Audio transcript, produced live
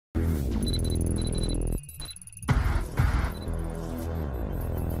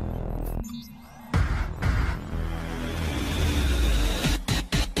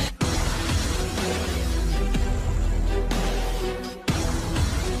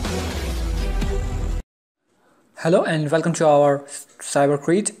Hello and welcome to our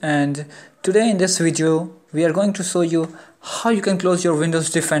cybercrete, and today in this video we are going to show you how you can close your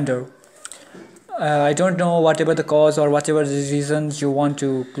Windows Defender. I don't know whatever the cause or whatever the reasons you want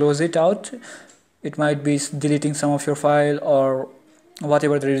to close it out. It might be deleting some of your file or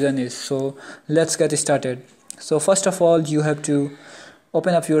whatever the reason is. So let's get started. So first of all, you have to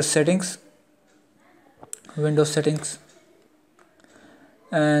open up your settings, Windows settings,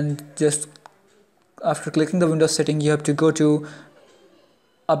 and just after clicking the Windows setting, you have to go to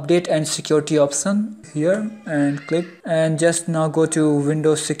update and security option here and click, and just now go to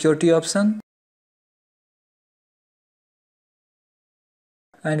Windows security option,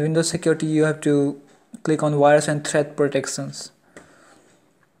 and Windows security you have to click on virus and threat protections.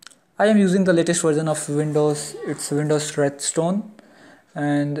 I am using the latest version of Windows, it's Windows Redstone,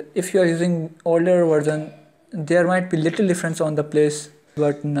 and if you are using older version there might be little difference on the place,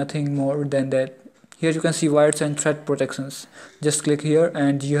 but nothing more than that. Here you can see virus and threat protections. Just click here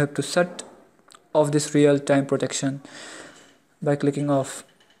and you have to set off this real-time protection by clicking off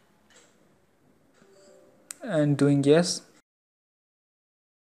and doing yes.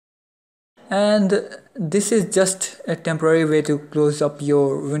 And this is just a temporary way to close up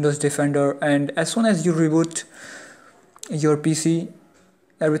your Windows Defender, and as soon as you reboot your PC,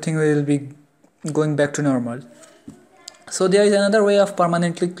 everything will be going back to normal. So there is another way of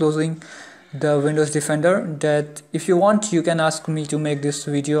permanently closing the Windows Defender that if you want you can ask me to make this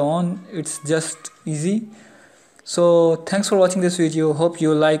video on. It's just easy. So thanks for watching this video. Hope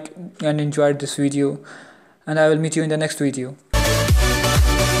you like and enjoyed this video, and I will meet you in the next video.